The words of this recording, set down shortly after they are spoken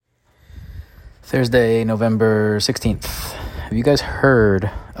Thursday, November 16th. Have you guys heard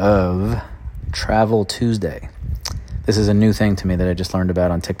of Travel Tuesday? This is a new thing to me that I just learned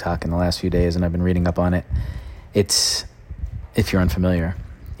about on TikTok in the last few days, and I've been reading up on it. It's, if you're unfamiliar,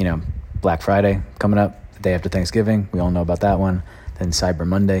 Black Friday coming up, the day after Thanksgiving. We all know about that one. Then Cyber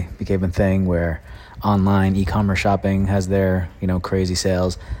Monday became a thing where online e-commerce shopping has their, crazy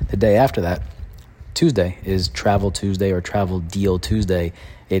sales. The day after that, Tuesday, is Travel Tuesday or Travel Deal Tuesday.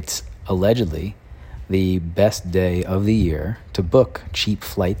 It's allegedly the best day of the year to book cheap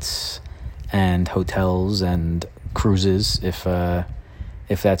flights and hotels and cruises if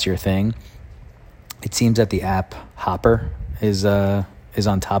that's your thing. It seems that the app Hopper is on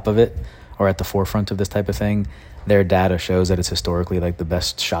top of it or at the forefront of this type of thing. Their data shows that it's historically like the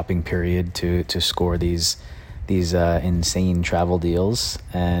best shopping period to score these insane travel deals,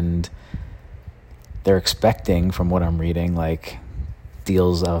 and they're expecting, from what I'm reading, like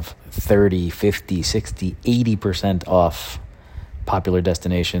deals of 30, 50, 60, 80% off popular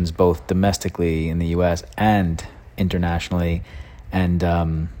destinations, both domestically in the US and internationally. And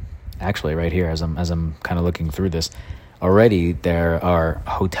actually right here, as I'm kind of looking through this, already there are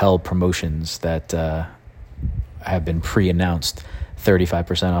hotel promotions that have been pre-announced.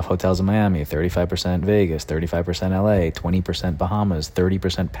 35% off hotels in Miami, 35% Vegas, 35% LA, 20% Bahamas,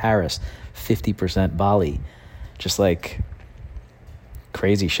 30% Paris, 50% Bali. Just like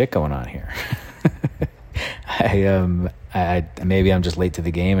crazy shit going on here. I maybe I'm just late to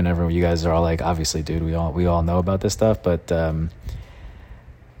the game, and everyone, you guys are all like, obviously, dude, we all know about this stuff. But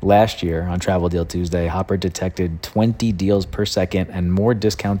last year on Travel Deal Tuesday, Hopper detected 20 deals per second and more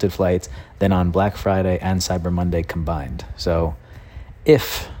discounted flights than on Black Friday and Cyber Monday combined. So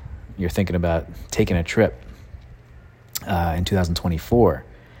if you're thinking about taking a trip in 2024,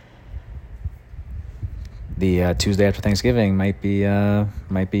 the Tuesday after Thanksgiving might be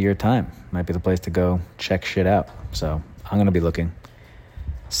your time. Might be the place to go check shit out. So I'm going to be looking.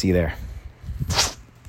 See you there.